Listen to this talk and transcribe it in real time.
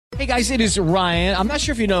Hey guys, it is Ryan. I'm not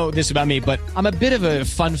sure if you know this about me, but I'm a bit of a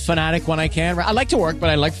fun fanatic when I can. I like to work,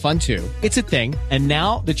 but I like fun too. It's a thing. And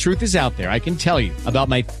now the truth is out there. I can tell you about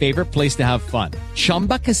my favorite place to have fun.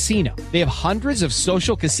 Chumba Casino. They have hundreds of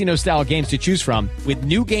social casino style games to choose from with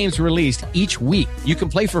new games released each week. You can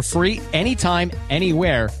play for free anytime,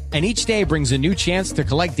 anywhere. And each day brings a new chance to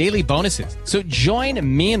collect daily bonuses. So join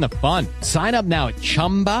me in the fun. Sign up now at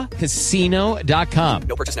ChumbaCasino.com.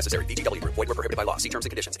 No purchase necessary. VGW. Void where prohibited by law. See terms and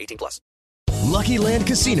conditions. 18+. Lucky Land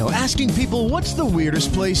Casino, asking people, what's the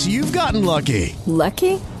weirdest place you've gotten lucky?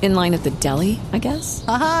 Lucky? In line at the deli, I guess?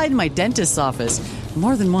 Aha, in my dentist's office.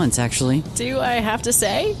 More than once, actually. Do I have to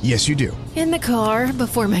say? Yes, you do. In the car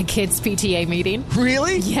before my kids' PTA meeting.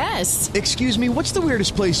 Really? Yes. Excuse me, what's the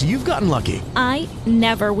weirdest place you've gotten lucky? I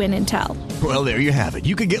never win and tell. Well, there you have it.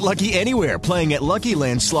 You can get lucky anywhere, playing at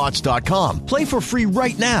LuckyLandSlots.com. Play for free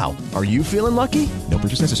right now. Are you feeling lucky? No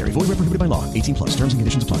purchase necessary. Void where prohibited by law. 18+. Terms and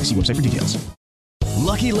conditions apply. See website for details.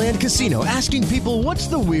 Lucky Land Casino, asking people, what's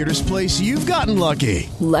the weirdest place you've gotten lucky?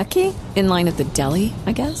 Lucky? In line at the deli,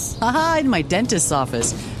 I guess? Aha, in my dentist's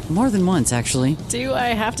office. More than once, actually. Do I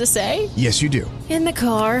have to say? Yes, you do. In the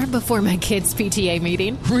car before my kids' PTA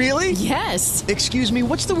meeting. Really? Yes. Excuse me,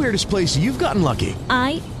 what's the weirdest place you've gotten lucky?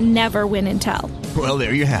 I never win and tell. Well,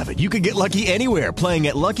 there you have it. You can get lucky anywhere, playing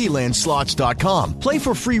at LuckyLandSlots.com. Play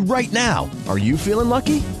for free right now. Are you feeling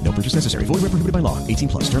lucky? No purchase necessary. Void where prohibited by law.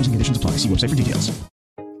 18+. Terms and conditions apply. See website for details.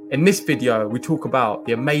 In this video, we talk about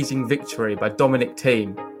the amazing victory by Dominic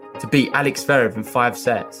Thiem to beat Alex Zverev in 5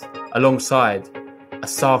 sets, alongside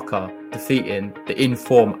Osaka defeating the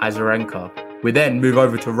in-form Azarenka. We then move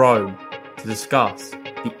over to Rome to discuss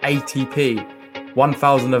the ATP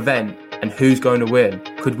 1000 event and who's going to win.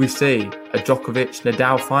 Could we see a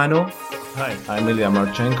Djokovic-Nadal final? Hi, I'm Ilya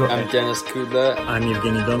Marchenko. I'm Denis Kudla. I'm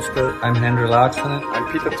Evgeny Donskoy. I'm Henry Laaksonen.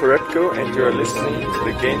 I'm Peter Torebko, and you're listening to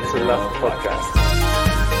the Game to Love podcast.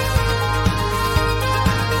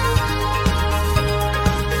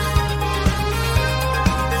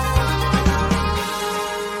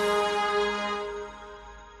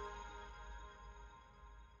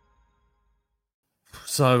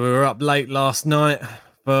 So we were up late last night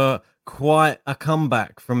for quite a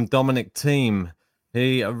comeback from Dominic Thiem.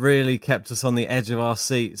 He really kept us on the edge of our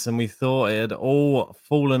seats, and we thought it had all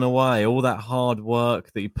fallen away. All that hard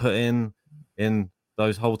work that he put in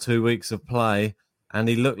those whole 2 weeks of play, and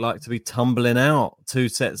he looked like to be tumbling out 2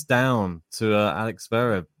 sets down to Alex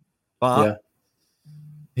Zverev. But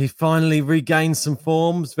he finally regained some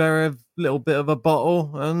form. Zverev, little bit of a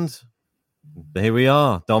bottle, and here we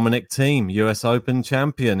are. Dominic Thiem, US Open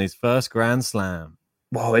champion, his first Grand Slam.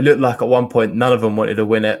 Well, it looked like at one point none of them wanted to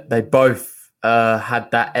win it. They both had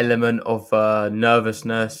that element of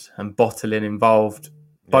nervousness and bottling involved.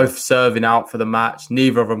 Both serving out for the match.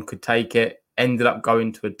 Neither of them could take it. Ended up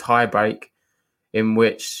going to a tiebreak in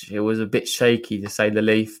which it was a bit shaky, to say the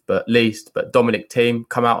least. But Dominic Thiem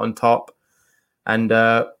come out on top. And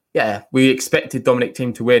we expected Dominic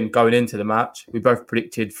Thiem to win going into the match. We both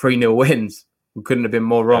predicted 3-0 wins. We couldn't have been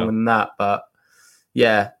more wrong than that. But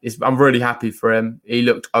I'm really happy for him. He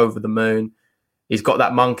looked over the moon. He's got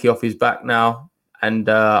that monkey off his back now. And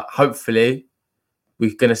hopefully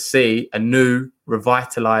we're going to see a new,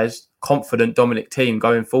 revitalised, confident Dominic Thiem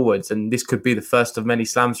going forwards. And this could be the first of many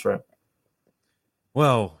slams for him.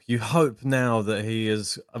 Well, you hope now that he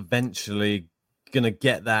is eventually going to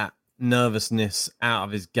get that nervousness out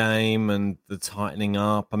of his game and the tightening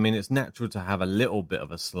up. I mean, it's natural to have a little bit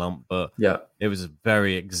of a slump, but it was a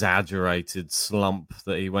very exaggerated slump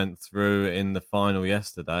that he went through in the final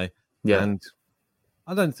yesterday. And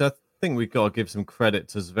I think we've got to give some credit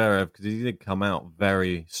to Zverev, because he did come out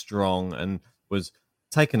very strong and was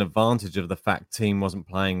taking advantage of the fact Thiem wasn't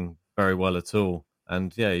playing very well at all.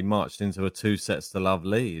 And he marched into a 2-sets-to-love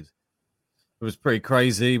lead. It was pretty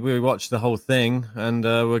crazy. We watched the whole thing and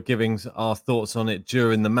we're giving our thoughts on it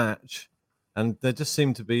during the match. And there just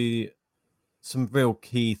seemed to be some real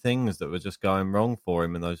key things that were just going wrong for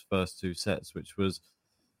him in those first 2 sets, which was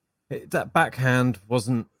that backhand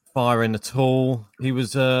wasn't firing at all. He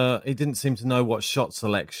was he didn't seem to know what shot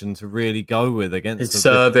selection to really go with against. His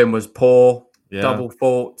serving was poor, double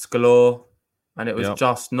faults galore, and it was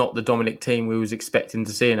just not the Dominic Thiem we was expecting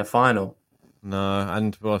to see in a final. No,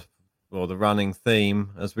 and well, the running theme,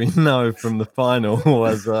 as we know from the final,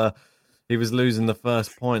 was he was losing the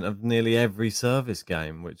first point of nearly every service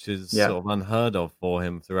game, which is sort of unheard of for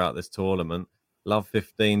him throughout this tournament. Love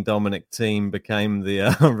 15 Dominic Thiem became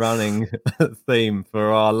the running theme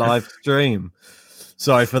for our live stream.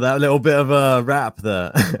 Sorry for that little bit of a rap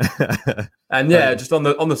there. And just on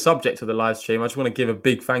the subject of the live stream, I just want to give a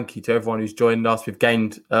big thank you to everyone who's joined us. We've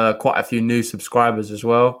gained quite a few new subscribers as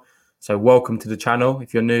well. So welcome to the channel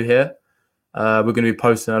if you're new here. We're going to be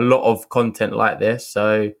posting a lot of content like this.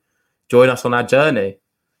 So join us on our journey.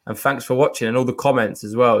 And thanks for watching and all the comments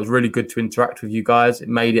as well. It was really good to interact with you guys. It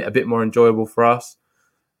made it a bit more enjoyable for us.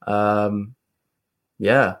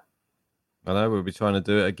 Yeah. I know we'll be trying to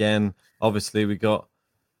do it again. Obviously, we got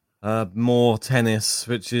more tennis,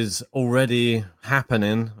 which is already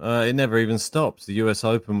happening. It never even stops. The US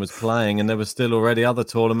Open was playing, and there were still already other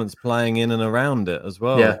tournaments playing in and around it as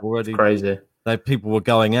well. Yeah, already it's crazy. People were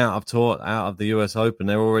going out of the US Open.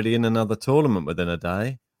 They're already in another tournament within a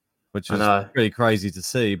day, which is pretty crazy to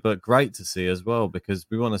see, but great to see as well, because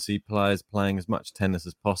we want to see players playing as much tennis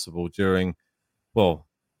as possible during, well,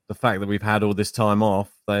 the fact that we've had all this time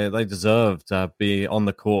off. They deserve to be on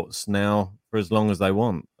the courts now for as long as they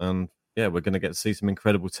want. And yeah, we're going to get to see some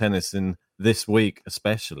incredible tennis in this week,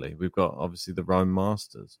 especially. We've got obviously the Rome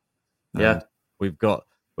Masters. Yeah.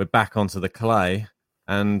 We're back onto the clay,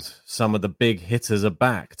 and some of the big hitters are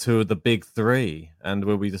back, 2 of the big 3, and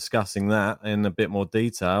we'll be discussing that in a bit more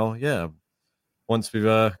detail. Yeah, once we've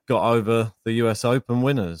got over the US Open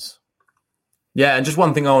winners. Yeah, and just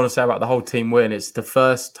one thing I want to say about the whole Thiem win. It's the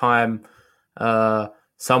first time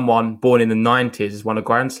someone born in the 90s has won a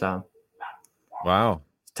Grand Slam. Wow.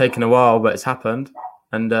 It's taken a while, but it's happened.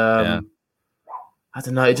 And I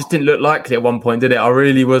don't know, it just didn't look likely at one point, did it? I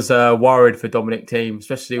really was worried for Dominic Thiem,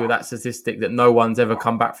 especially with that statistic that no one's ever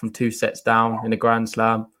come back from 2 sets down in a Grand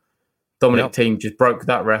Slam. Dominic Thiem just broke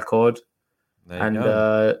that record. And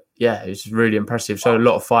it was really impressive. Showed a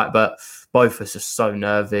lot of fight, but both of us are so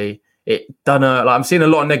nervy. I'm seeing a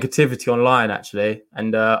lot of negativity online actually,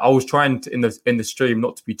 and I was trying to, in the stream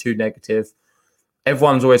not to be too negative.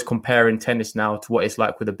 Everyone's always comparing tennis now to what it's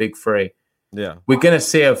like with the big 3. Yeah, we're going to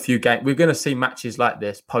see a few games. We're going to see matches like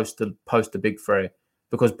this post the big 3,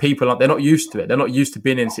 because they're not used to it. They're not used to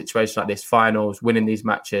being in situations like this, finals, winning these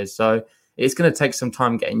matches. So it's going to take some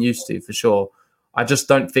time getting used to, for sure. I just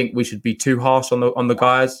don't think we should be too harsh on the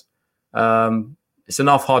guys. It's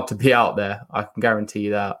enough hard to be out there. I can guarantee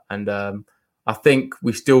you that. And I think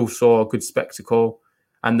we still saw a good spectacle.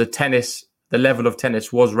 And the level of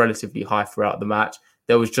tennis was relatively high throughout the match.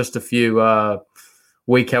 There was just a few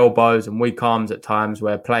weak elbows and weak arms at times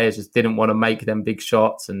where players just didn't want to make them big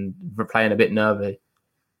shots and were playing a bit nervy.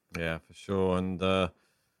 Yeah, for sure. And the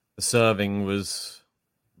serving was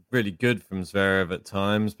really good from Zverev at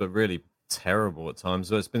times, but really terrible at times.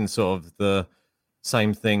 So it's been sort of the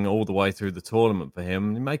same thing all the way through the tournament for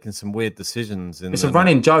him. He's making some weird decisions. It's a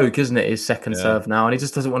running joke, isn't it? His second serve now, and he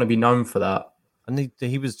just doesn't want to be known for that. And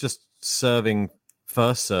he was just serving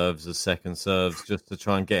first serves as second serves just to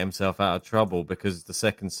try and get himself out of trouble, because the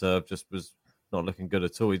second serve just was not looking good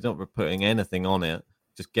at all. He's not putting anything on it,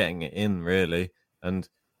 just getting it in, really. And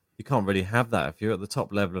you can't really have that. If you're at the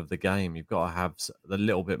top level of the game, you've got to have a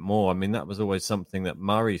little bit more. I mean, that was always something that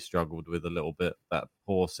Murray struggled with a little bit, that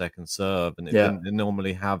poor second serve. And it didn't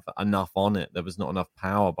normally have enough on it. There was not enough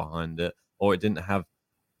power behind it, or it didn't have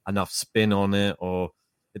enough spin on it, or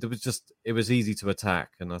it was easy to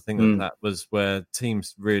attack. And I think that was where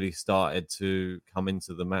teams really started to come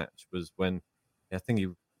into the match, was when I think he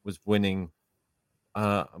was winning.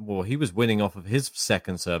 He was winning off of his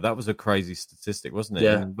second serve. That was a crazy statistic, wasn't it?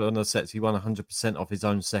 Yeah. And on the sets, he won 100% off his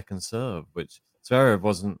own second serve, which Zverev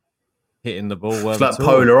wasn't hitting the ball well. It's like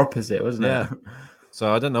polar opposite, wasn't it?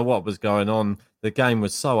 So I don't know what was going on. The game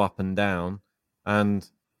was so up and down, and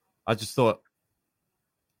I just thought,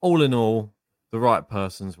 all in all, the right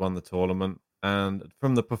persons won the tournament. And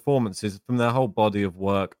from the performances, from their whole body of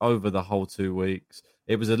work over the whole 2 weeks,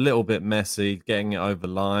 it was a little bit messy getting it over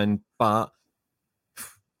line, but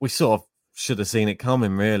we sort of should have seen it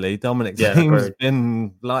coming, really. Dominic Thiem's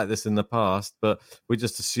been like this in the past, but we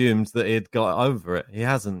just assumed that he'd got over it. He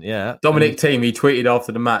hasn't yet. Dominic Thiem, he tweeted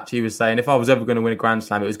after the match, he was saying, if I was ever going to win a Grand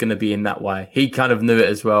Slam, it was going to be in that way. He kind of knew it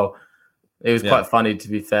as well. It was quite funny, to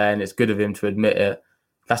be fair, and it's good of him to admit it.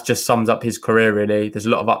 That just sums up his career, really. There's a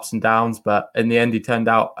lot of ups and downs, but in the end, he turned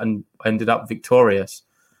out and ended up victorious.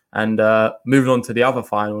 And moving on to the other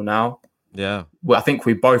final now. Yeah. Well, I think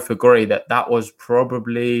we both agree that was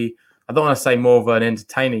probably, I don't want to say more of an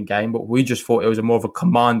entertaining game, but we just thought it was more of a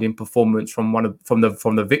commanding performance from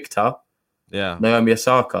the victor, Naomi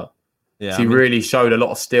Osaka. Yeah, she really showed a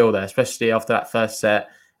lot of steel there, especially after that first set.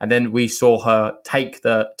 And then we saw her take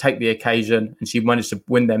the occasion, and she managed to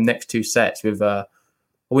win them next 2 sets with, I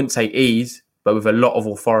wouldn't say ease, but with a lot of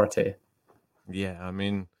authority. Yeah, I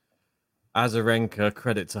mean, Azarenka,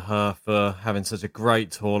 credit to her for having such a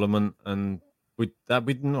great tournament, and I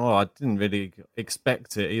didn't really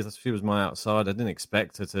expect it either. She was my outside. I didn't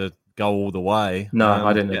expect her to go all the way. No,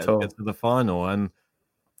 I didn't at all. Get to the final, and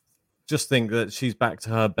just think that she's back to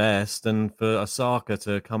her best, and for Osaka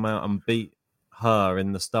to come out and beat her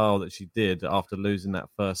in the style that she did after losing that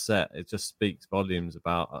first set, it just speaks volumes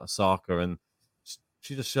about Osaka, and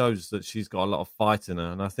she just shows that she's got a lot of fight in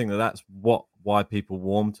her, and I think that's why people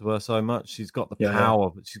warm to her so much. She's got the power,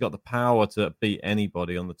 but she's got the power to beat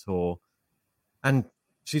anybody on the tour, and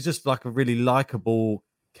she's just like a really likable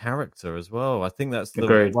character as well. I think that's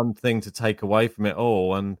the one thing to take away from it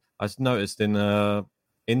all. And I noticed in a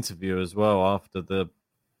interview as well after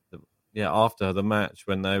after the match,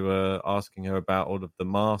 when they were asking her about all of the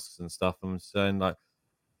masks and stuff, and saying like,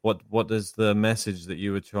 what is the message that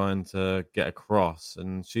you were trying to get across?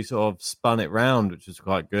 And she sort of spun it round, which was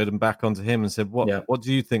quite good, and back onto him and said, what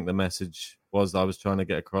do you think the message was I was trying to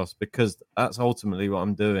get across? Because that's ultimately what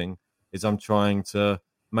I'm doing, is I'm trying to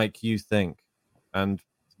make you think, and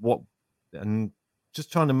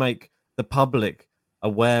just trying to make the public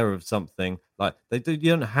aware of something. Like you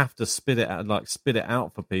don't have to spit it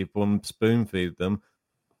out for people and spoon feed them.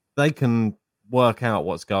 They can work out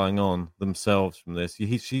what's going on themselves from this.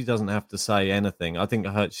 She doesn't have to say anything. I think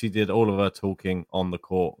she did all of her talking on the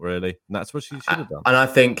court, really, and that's what she should have done. And I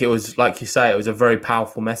think it was, like you say, it was a very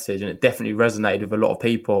powerful message, and it definitely resonated with a lot of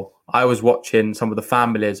people. I was watching some of the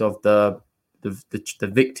families of the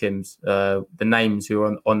victims, the names who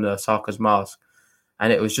were on the Osaka's mask,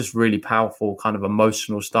 and it was just really powerful, kind of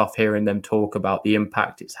emotional stuff, hearing them talk about the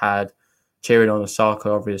impact it's had, cheering on Osaka,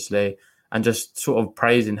 obviously, and just sort of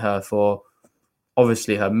praising her for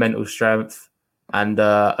obviously her mental strength and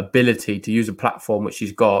ability to use a platform which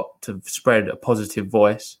she's got to spread a positive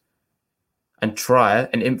voice and try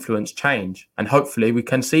and influence change. And hopefully we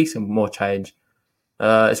can see some more change.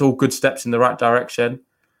 It's all good steps in the right direction.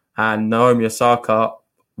 And Naomi Osaka,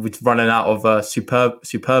 we're running out of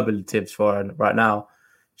superlatives for her right now.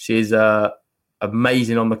 She's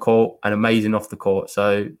amazing on the court and amazing off the court.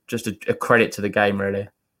 So just a credit to the game, really.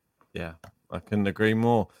 Yeah, I couldn't agree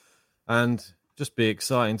more. And just be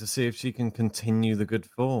exciting to see if she can continue the good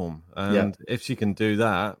form. And if she can do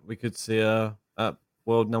that, we could see her at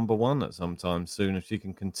world number one at some time soon, if she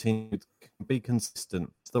can continue to be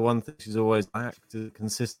consistent. It's the one thing she's always lacked, is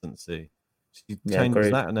consistency. She changes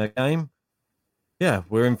that in her game. Yeah,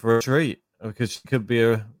 we're in for a treat, because she could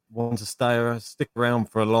be one to stick around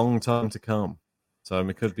for a long time to come. So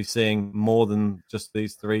we could be seeing more than just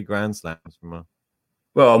these 3 Grand Slams from her.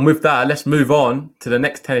 Well, and with that, let's move on to the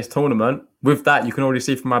next tennis tournament. With that, you can already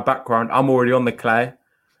see from my background, I'm already on the clay.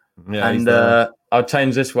 Yeah, and I'll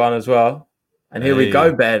change this one as well. And here we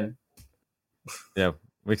go, Ben. Yeah,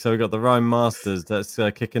 so we've got the Rome Masters that's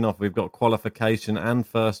kicking off. We've got qualification and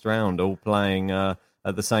first round all playing at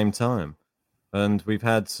the same time. And we've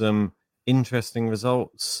had some interesting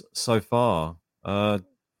results so far.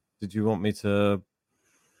 Did you want me to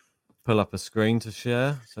pull up a screen to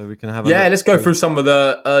share so we can have let's go through some of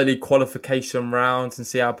the early qualification rounds and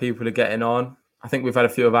see how people are getting on. I think we've had a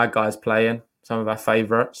few of our guys playing, some of our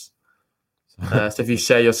favourites. So if you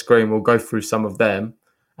share your screen, we'll go through some of them.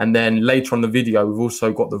 And then later on the video, we've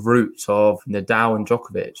also got the routes of Nadal and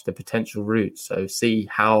Djokovic, the potential routes. So see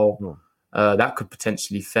how that could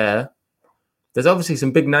potentially fare. There's obviously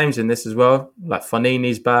some big names in this as well, like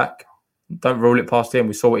Fognini's back. Don't rule it past him.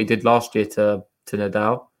 We saw what he did last year to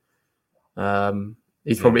Nadal.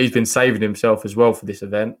 He's been saving himself as well for this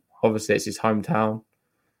event. Obviously, it's his hometown,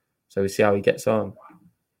 so we see how he gets on.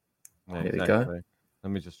 Yeah, here we go. Let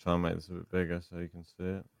me just try and make this a bit bigger so you can see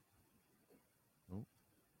it. Oh,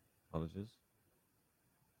 apologies.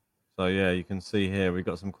 So yeah, you can see here we've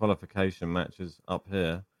got some qualification matches up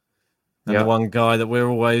here. And the one guy that we're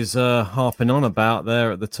always harping on about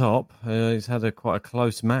there at the top, he's had quite a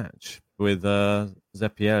close match with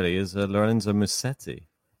Zeppieri, is Lorenzo Musetti.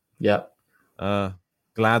 Yeah.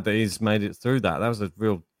 Glad that he's made it through that. That was a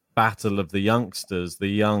real battle of the youngsters, the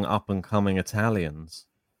young up-and-coming Italians.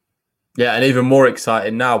 Yeah, and even more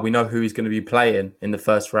exciting now, we know who he's going to be playing in the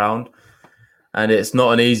first round. And it's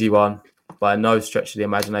not an easy one by no stretch of the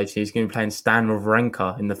imagination. He's going to be playing Stan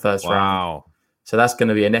Wawrinka in the first round. So that's going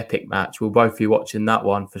to be an epic match. We'll both be watching that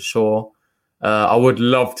one for sure. I would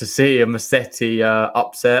love to see a Musetti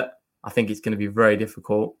upset. I think it's going to be very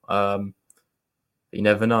difficult. You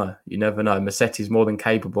never know. Musetti's more than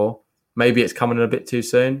capable. Maybe it's coming a bit too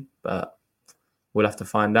soon, but we'll have to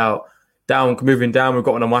find out. Moving down, we've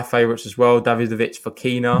got one of my favourites as well, Davidovich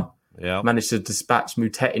Fokina. Yeah. Managed to dispatch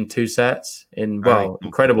Mutet in 2 sets in,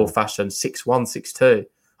 incredible fashion, 6-1, 6-2.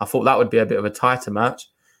 I thought that would be a bit of a tighter match.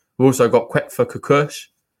 We've also got Kwekfa Kukush.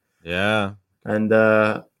 Yeah. And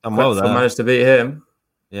Kwekfa managed to beat him.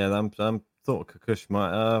 Yeah, I thought Kukush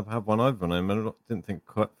might have one over on him. I didn't think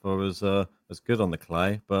Kwekfa was as good on the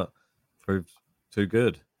clay, but proved too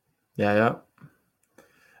good. Yeah.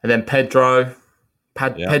 And then Pedro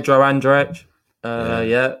Andrej.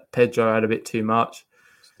 Pedro had a bit too much.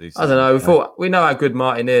 I don't know. We know how good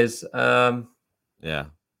Martin is. He's very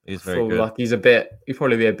good. Like he'd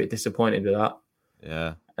probably be a bit disappointed with that.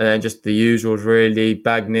 Yeah. And then just the usuals, really.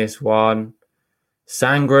 Bagnis won.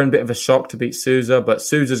 Sangren, bit of a shock to beat Souza, but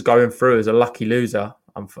Souza's going through as a lucky loser,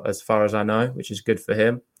 as far as I know, which is good for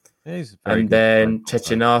him. Yeah, he's very and good then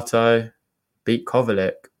Cecchinato beat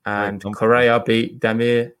Kovalik, and Correa beat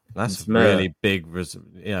Damir. That's really big.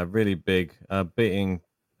 Really big. Beating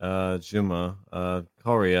Juma,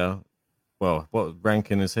 Correa. Well, what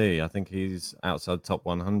ranking is he? I think he's outside top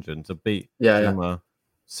 100. To beat Juma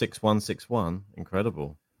 6-1, 6-1.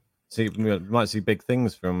 Incredible. See, we might see big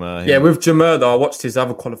things from him. Yeah, with Juma, though, I watched his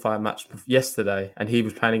other qualifying match yesterday, and he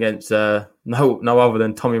was playing against no other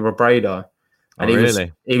than Tommy Robredo. And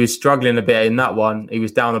he was struggling a bit in that one. He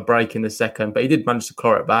was down a break in the second, but he did manage to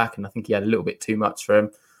claw it back, and I think he had a little bit too much for him.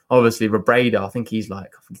 Obviously, Robredo, I think he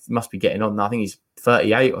must be getting on now. I think he's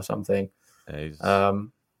 38 or something. Yeah,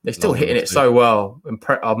 they're still hitting it so well.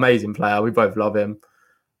 Amazing player. We both love him.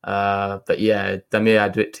 But yeah, Damir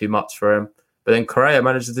had a bit too much for him. But then Correa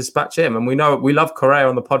managed to dispatch him. And we love Correa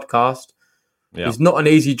on the podcast. Yeah. He's not an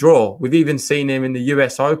easy draw. We've even seen him in the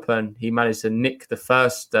US Open. He managed to nick the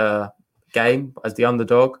first game as the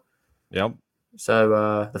underdog. Yep.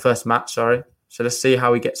 So the first match, sorry. So let's see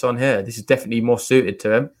how he gets on here. This is definitely more suited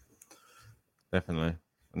to him. Definitely.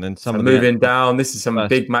 And then moving down, this is some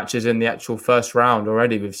big matches in the actual first round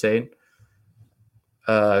already we've seen.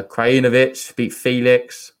 Krajinovic beat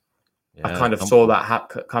Felix. Yeah, I kind of saw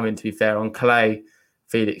that coming, to be fair. On clay,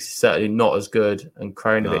 Felix is certainly not as good, and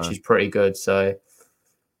Krajinovic is pretty good, so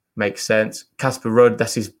makes sense. Casper Ruud,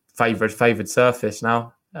 that's his favoured surface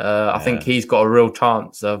now. I think he's got a real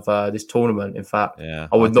chance of this tournament, in fact. Yeah,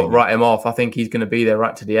 I would not write him off. I think he's going to be there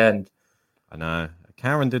right to the end. I know.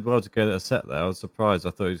 Karen did well to get a set there. I was surprised. I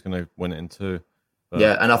thought he was going to win it in two. But...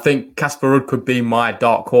 yeah, and I think Casper Ruud could be my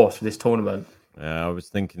dark horse for this tournament. Yeah, I was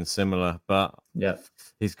thinking similar, but yeah,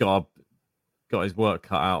 he's got his work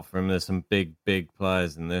cut out for him. There's some big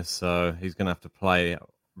players in this, so he's going to have to play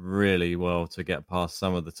really well to get past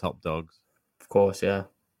some of the top dogs. Of course, yeah.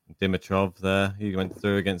 Dimitrov there, he went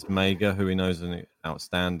through against Mega, who he knows is an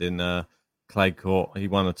outstanding clay court. He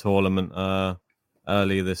won a tournament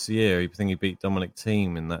earlier this year. I think he beat Dominic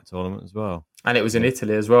Thiem in that tournament as well. And it was in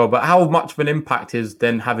Italy as well. But how much of an impact is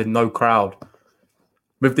then having no crowd?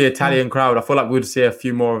 With the Italian crowd, I feel like we'd see a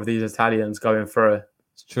few more of these Italians going through.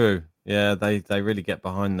 It's true. Yeah, they really get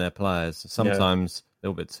behind their players. Sometimes a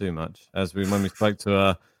little bit too much. When we spoke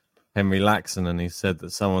to Henry Laxon, and he said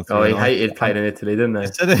that someone he hated playing in Italy, didn't they?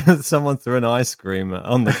 He said someone threw an ice cream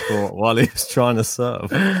on the court while he was trying to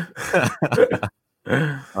serve.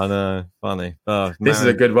 I know, funny. This is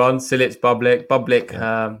a good one. Cilic Bublik.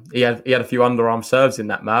 He had a few underarm serves in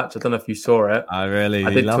that match. I don't know if you saw it. I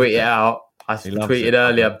did tweet it out. I tweeted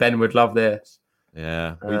earlier. Ben would love this.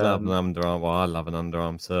 Yeah, we love an underarm. Well, I love an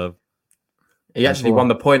underarm serve. He actually won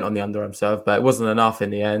the point on the underarm serve, but it wasn't enough in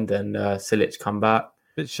the end, and Cilic come back.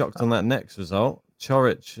 Bit shocked on that next result.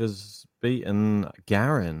 Coric has beaten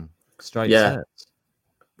Garin straight sets.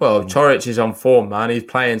 Well, Coric is on form, man. He's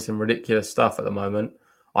playing some ridiculous stuff at the moment.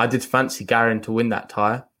 I did fancy Garin to win that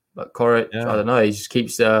tie, but Coric, I don't know. He just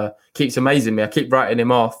keeps amazing me. I keep writing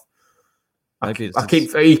him off.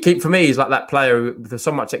 For me, he's like that player with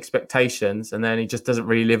so much expectations, and then he just doesn't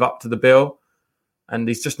really live up to the bill. And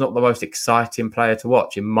he's just not the most exciting player to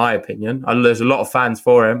watch, in my opinion. There's a lot of fans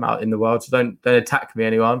for him out in the world, so don't attack me,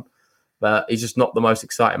 anyone. But he's just not the most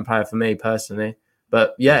exciting player for me personally.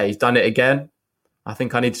 But yeah, he's done it again. I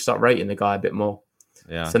think I need to start rating the guy a bit more.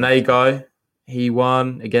 Yeah. Sonego, he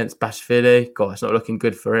won against Bashvili. God, it's not looking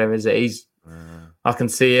good for him, is it? I can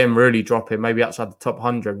see him really dropping, maybe outside the top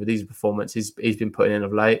 100 with these performances he's been putting in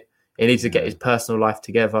of late. He needs to get his personal life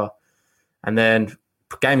together. And then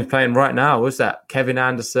game is playing right now. What's that? Kevin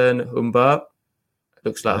Anderson, Humbert.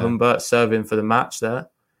 Looks like Humbert serving for the match there.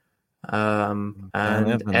 And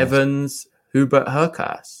Evans, Hubert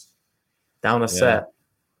Hurkacz. Down a set.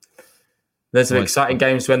 There's some exciting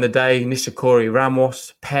games to end the day. Nishikori,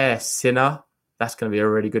 Ramos, Pair, Sinner. That's going to be a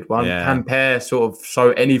really good one. Yeah. Can Pair sort of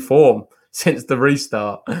show any form since the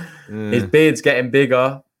restart? His beard's getting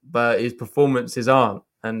bigger, but his performances aren't.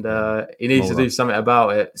 And he needs to do something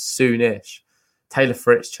about it soonish. Taylor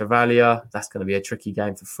Fritz, Travaglia. That's going to be a tricky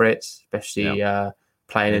game for Fritz, especially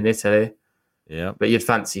playing in Italy. Yeah. But you'd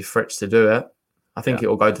fancy Fritz to do it. I think it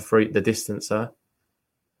will go to the distance, though.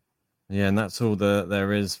 Yeah, and that's all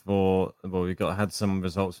there is for. Well, we've had some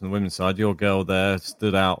results from the women's side. Your girl there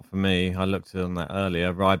stood out for me. I looked on that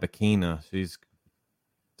earlier. Rybakina. She's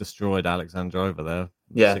destroyed Alexandrova there.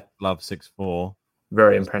 Yeah. 6-love, 6-4.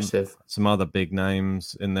 Very impressive. Some other big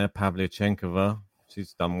names in there. Pavlyuchenkova.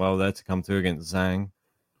 She's done well there to come through against Zhang.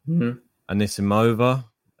 Mm-hmm. Anisimova.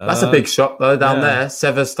 That's a big shot, though, down there.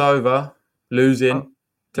 Sevastova losing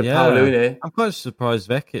to Paolini. I'm quite surprised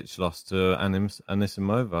Vekic lost to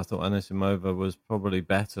Anisimova. I thought Anisimova was probably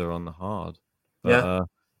better on the hard. But,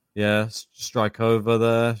 Strikova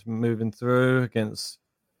there, moving through against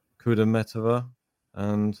Kudermetova.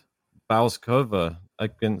 And Balskova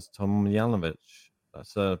against Tomljanovic.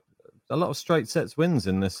 That's a lot of straight sets wins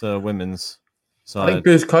in this women's side. I think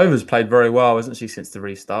Buzkova's played very well, hasn't she, since the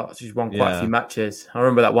restart? She's won quite a few matches. I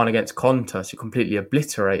remember that one against Konta. She completely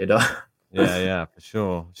obliterated her. Yeah, for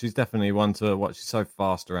sure. She's definitely one to watch. She's so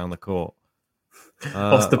fast around the court.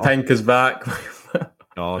 Ostapenka's back.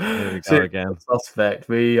 God, here we go again. Suspect.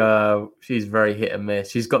 She's very hit and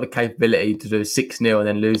miss. She's got the capability to do 6-0 and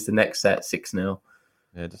then lose the next set 6-0.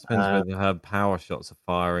 Yeah, it just depends whether her power shots are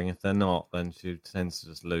firing. If they're not, then she tends to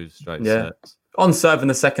just lose straight sets. On serve in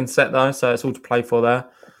the second set, though, so it's all to play for there.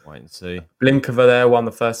 Wait and see. Blinkova there won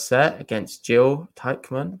the first set against Jill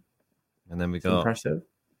Teichmann. And then we got... impressive.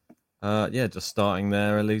 Just starting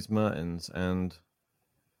there, Elise Mertens and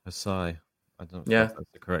Hasai. I don't know if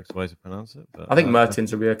that's the correct way to pronounce it. But I think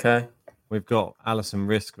Mertens will be okay. We've got Alison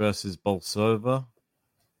Risk versus Bolsova.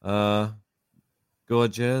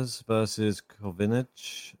 Gorges versus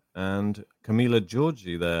Kovinic. And Camila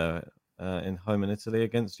Giorgi there in home in Italy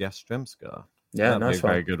against Yastremska. Yeah, that'd nice be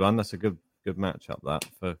a very good one. That's a good matchup, that,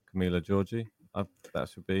 for Camila Giorgi. That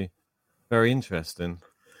should be very interesting.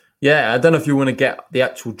 Yeah, I don't know if you want to get the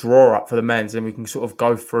actual draw up for the men's, and we can sort of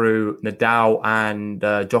go through Nadal and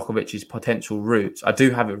Djokovic's potential routes. I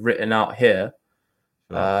do have it written out here.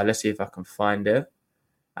 Sure. Let's see if I can find it.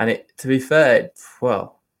 And to be fair,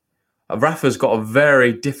 Rafa's got a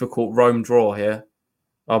very difficult Rome draw here.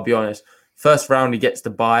 I'll be honest. First round, he gets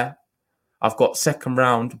the bye. I've got second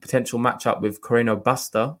round potential matchup with Carreno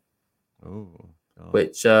Busta,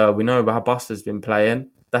 which we know how Busta's been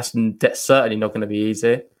playing. That's certainly not going to be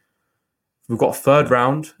easy. We've got a third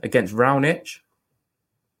round against Raonic.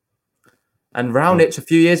 And Raonic, a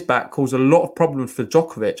few years back, caused a lot of problems for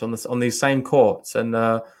Djokovic on these same courts. And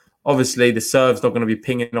obviously, the serve's not going to be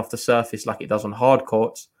pinging off the surface like it does on hard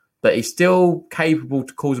courts. But he's still capable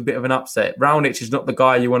to cause a bit of an upset. Raonic is not the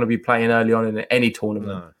guy you want to be playing early on in any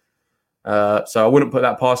tournament. No. So I wouldn't put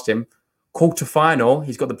that past him. Quarterfinal,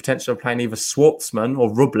 he's got the potential of playing either Schwartzman or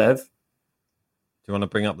Rublev. Do you want to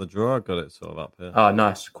bring up the draw? I've got it sort of up here. Oh,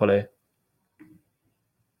 nice. Quality.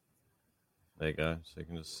 There you go. So you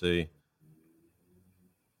can just see.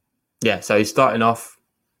 Yeah, so he's starting off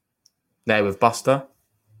there with Buster.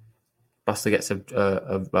 Buster gets a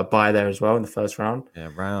bye there as well in the first round.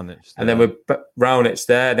 Yeah, Raonic. And then with Raonic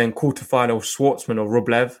there, then quarterfinal Schwartzman or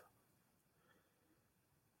Rublev.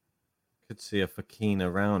 Could see a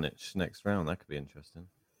Fokina Raonic next round. That could be interesting.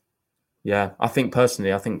 Yeah, I think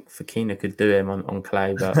Fokina could do him on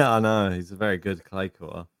clay. But I know, he's a very good clay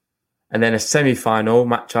courter. And then a semi-final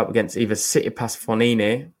matchup against either Tsitsipas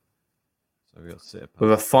Fonini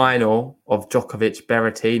with a final of Djokovic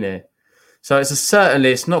Berrettini. So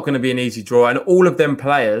it's not going to be an easy draw. And all of them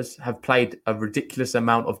players have played a ridiculous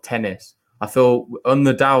amount of tennis. I feel on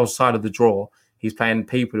the Nadal's side of the draw, he's playing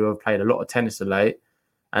people who have played a lot of tennis of late,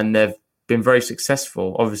 and they've been very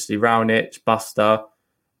successful. Obviously, Raonic, Buster,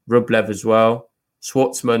 Rublev as well.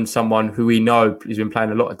 Schwartzman, someone who we know has been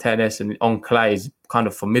playing a lot of tennis and on clay is kind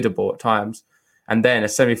of formidable at times. And then a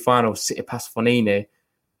semi-final, Tsitsipas Fonini,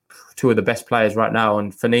 two of the best players right now.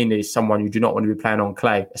 And Fonini is someone you do not want to be playing on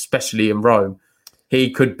clay, especially in Rome.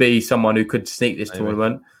 He could be someone who could sneak this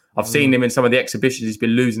tournament. I've seen him in some of the exhibitions. He's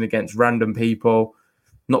been losing against random people,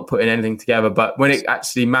 not putting anything together. But when it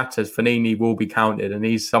actually matters, Fonini will be counted. And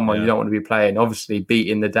he's someone you don't want to be playing. Obviously,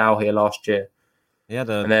 beating Nadal here last year. He had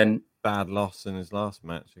a bad loss in his last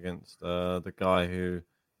match against the guy who...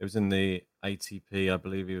 It was in the ATP, I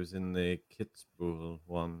believe he was in the Kitzbühel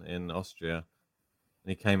one in Austria. And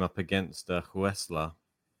he came up against Huesler,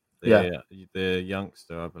 the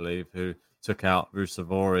youngster, I believe, who took out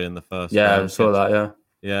Rusevori in the first round. I saw that,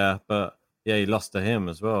 Yeah, but he lost to him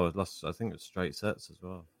as well. I think it was straight sets as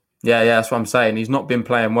well. Yeah, that's what I'm saying. He's not been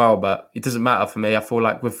playing well, but it doesn't matter for me. I feel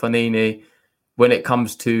like with Fonini, when it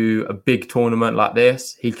comes to a big tournament like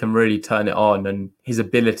this, he can really turn it on, and his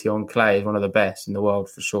ability on clay is one of the best in the world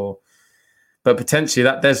for sure. But potentially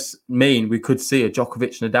that does mean we could see a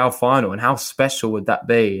Djokovic-Nadal final, and how special would that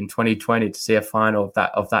be in 2020 to see a final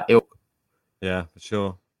of that ilk? Yeah, for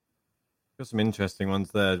sure. Got some interesting ones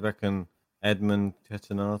there. I reckon Edmund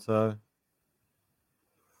Cecchinato.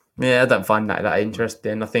 Yeah, I don't find that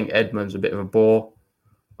interesting. I think Edmund's a bit of a bore.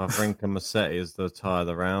 Wawrinka Musetti is the tie of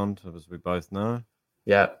the round, as we both know.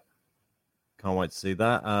 Yeah. Can't wait to see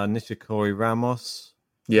that. Nishikori Ramos.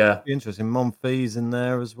 Yeah. Be interesting. Monfils in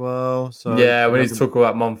there as well. So yeah, we need to talk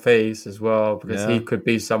about Monfils as well, because he Yeah. could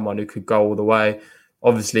be someone who could go all the way.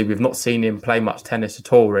 Obviously, we've not seen him play much tennis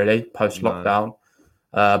at all, really, post-lockdown.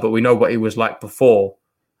 But we know what he was like before,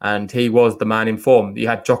 and he was the man in form. You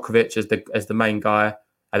had Djokovic as the main guy,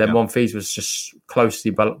 and then Monfils was just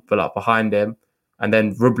closely behind him, and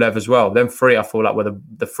then Rublev as well. Them three, I feel like, were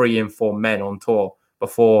the three informed men on tour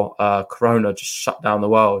before Corona just shut down the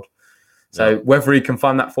world. So whether he can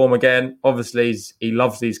find that form again, obviously he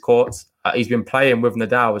loves these courts. He's been playing with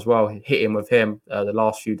Nadal as well, hitting with him the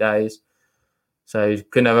last few days. So he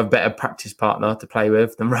couldn't have a better practice partner to play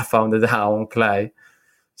with than Rafael Nadal on clay.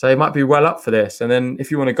 So he might be well up for this. And then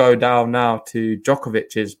if you want to go down now to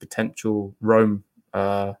Djokovic's potential Rome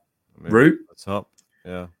route. Top.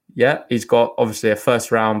 Yeah. Yeah, he's got obviously a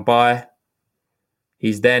first round bye.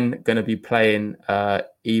 He's then going to be playing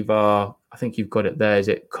either, I think you've got it there, is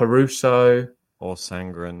it Caruso? Or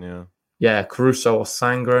Sangren, yeah. Yeah, Caruso or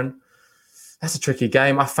Sangren. That's a tricky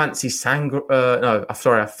game. I fancy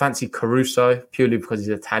I fancy Caruso purely because he's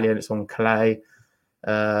Italian. It's on clay.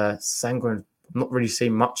 Sangren, I've not really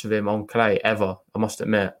seen much of him on clay ever, I must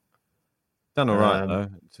admit. Done all right, though.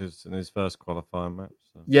 It's in his first qualifying match.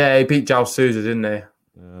 So. Yeah, he beat João Sousa, didn't he?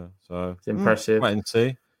 Yeah, so it's impressive. Wait and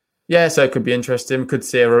see. Yeah, so it could be interesting. Could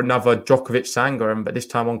see another Djokovic Sangren, but this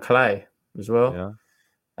time on clay as well. Yeah.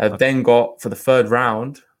 I've then got for the third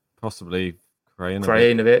round, possibly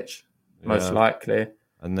Krajinovic, most likely.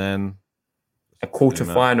 And then a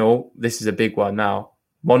quarterfinal. This is a big one now.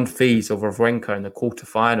 Monfils or Wawrinka in the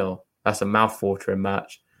quarterfinal. That's a mouth-watering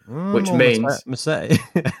match, which means Musetti.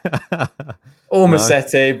 or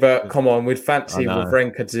Musetti, but come on, we'd fancy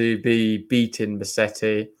Wawrinka to be beating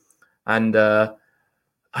Musetti. And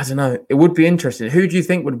I don't know. It would be interesting. Who do you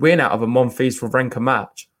think would win out of a Monfils-Wawrinka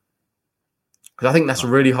match? Because I think that's a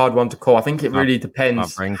really hard one to call. I think it really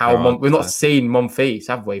depends how we've not seen Monfils,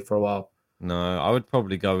 have we, for a while? No, I would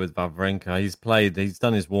probably go with Wawrinka. He's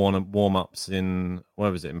done his warm-ups in, where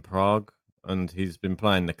was it, in Prague? And he's been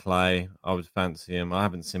playing the clay. I would fancy him. I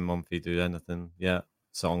haven't seen Monfils do anything yet.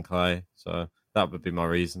 So on clay. So that would be my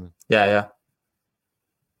reason. Yeah.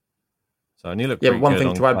 So, and you look but one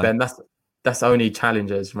thing to add, clay. Ben, that's only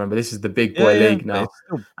challengers. Remember, this is the big boy league now.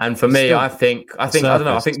 And for me, I think I don't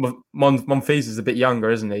know. I think Monfils is a bit younger,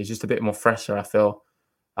 isn't he? He's just a bit more fresher, I feel.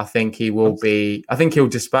 I think he will be. I think he'll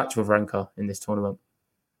dispatch Wawrinka in this tournament.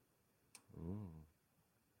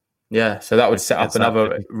 Yeah, so that would set up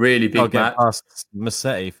another really big match. Past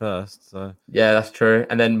Musetti first, so yeah, that's true.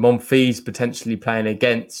 And then Monfils potentially playing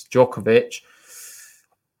against Djokovic.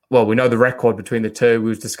 Well, we know the record between the two. We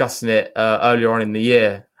was discussing it earlier on in the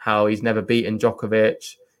year, how he's never beaten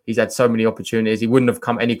Djokovic. He's had so many opportunities. He wouldn't have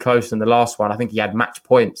come any closer than the last one. I think he had match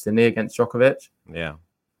points, didn't he, against Djokovic? Yeah.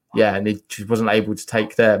 Yeah, and he just wasn't able to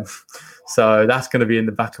take them. So that's going to be in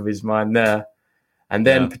the back of his mind there. And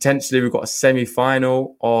then potentially we've got a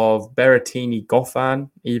semi-final of Berrettini-Goffin,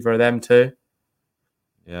 either of them two.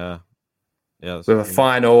 Yeah. With a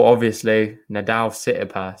final, obviously,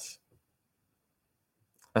 Nadal-Tsitsipas.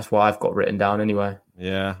 That's what I've got written down anyway.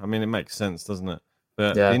 Yeah, I mean, it makes sense, doesn't it?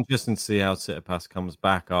 But interesting to see how Tsitsipas comes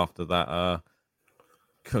back after that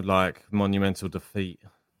monumental defeat.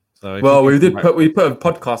 So we put a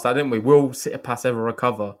podcast out, didn't we? Will Tsitsipas ever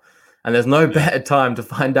recover? And there's no better time to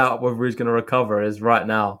find out whether he's going to recover is right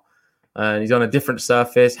now. And he's on a different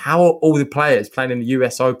surface. How are all the players playing in the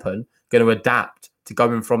US Open going to adapt to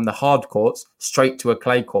going from the hard courts straight to a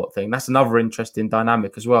clay court thing? That's another interesting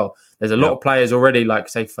dynamic as well. There's a lot of players already, like,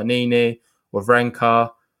 say, Fognini, Wawrinka,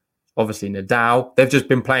 obviously Nadal. They've just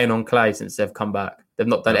been playing on clay since they've come back. They've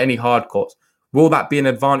not done any hard courts. Will that be an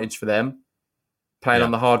advantage for them, playing on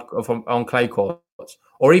the on clay courts?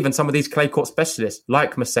 Or even some of these clay court specialists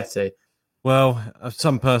like Musetti. Well,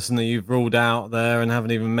 some person that you've ruled out there and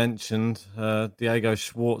haven't even mentioned, Diego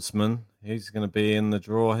Schwartzman. He's going to be in the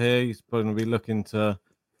draw here. He's probably going to be looking to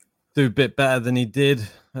do a bit better than he did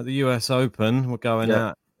at the US Open. We're going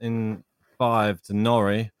out in 5 to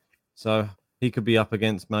Norrie. So he could be up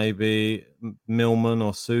against maybe Millman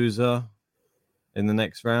or Sousa in the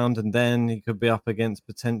next round. And then he could be up against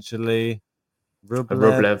potentially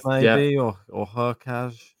Rublev maybe, or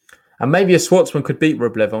Hurkacz. And maybe a Schwartzman could beat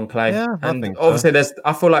Rublev on clay. Yeah, and I think obviously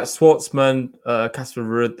I feel like Schwartzman, Casper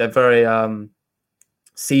Ruud, they're very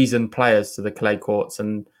seasoned players to the clay courts,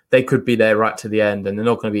 and they could be there right to the end, and they're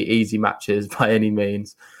not going to be easy matches by any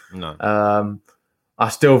means. No. I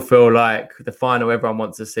still feel like the final everyone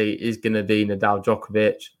wants to see is going to be Nadal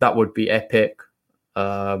Djokovic. That would be epic.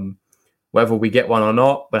 Whether we get one or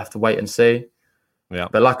not, we'll have to wait and see. Yeah.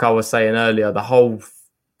 But like I was saying earlier, the whole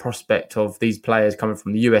prospect of these players coming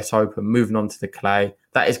from the US Open, moving on to the clay,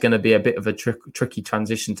 that is going to be a bit of a tricky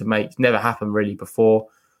transition to make. It's never happened really before,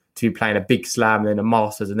 to be playing a big slam, then a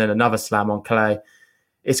Masters, and then another slam on clay.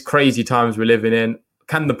 It's crazy times we're living in.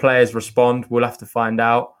 Can the players respond? We'll have to find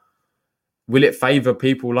out. Will it favour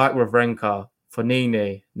people like Wawrinka,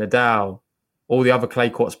 Fognini, Nadal, all the other clay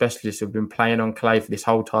court specialists who've been playing on clay for this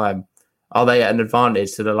whole time? Are they at an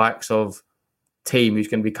advantage to the likes of Thiem, who's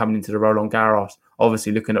going to be coming into the Roland Garros?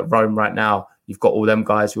 Obviously, looking at Rome right now, you've got all them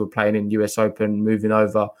guys who are playing in US Open, moving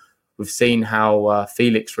over. We've seen how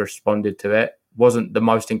Felix responded to it. Wasn't the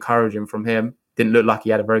most encouraging from him. Didn't look like he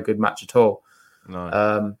had a very good match at all.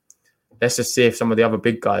 No. Let's just see if some of the other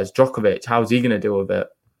big guys, Djokovic, how's he going to deal with it?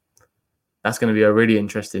 That's going to be a really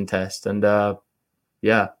interesting test. And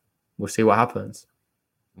we'll see what happens.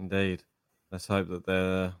 Indeed. Let's hope that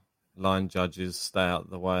the line judges stay out of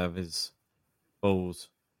the way of his balls,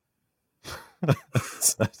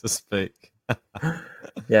 so to speak.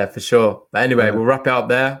 Yeah, for sure. But anyway, we'll wrap it up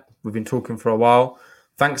there. We've been talking for a while.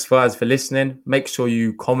 Thanks, guys, for listening. Make sure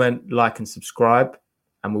you comment, like, and subscribe.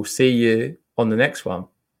 And we'll see you on the next one.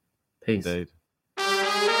 Peace. Indeed.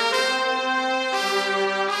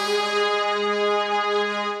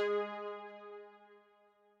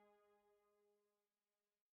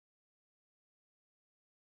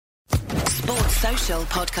 Sports Social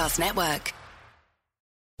Podcast Network.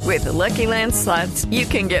 With the Lucky Land Slots, you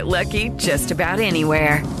can get lucky just about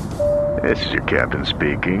anywhere. This is your captain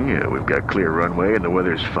speaking. We've got clear runway and the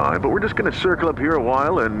weather's fine, but we're just going to circle up here a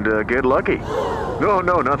while and get lucky. No,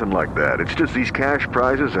 nothing like that. It's just these cash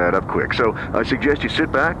prizes add up quick. So I suggest you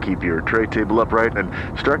sit back, keep your tray table upright, and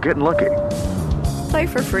start getting lucky. Play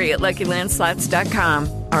for free at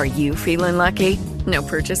LuckyLandSlots.com. Are you feeling lucky? No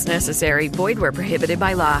purchase necessary. Void where prohibited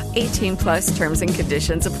by law. 18+ terms and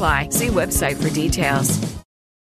conditions apply. See website for details.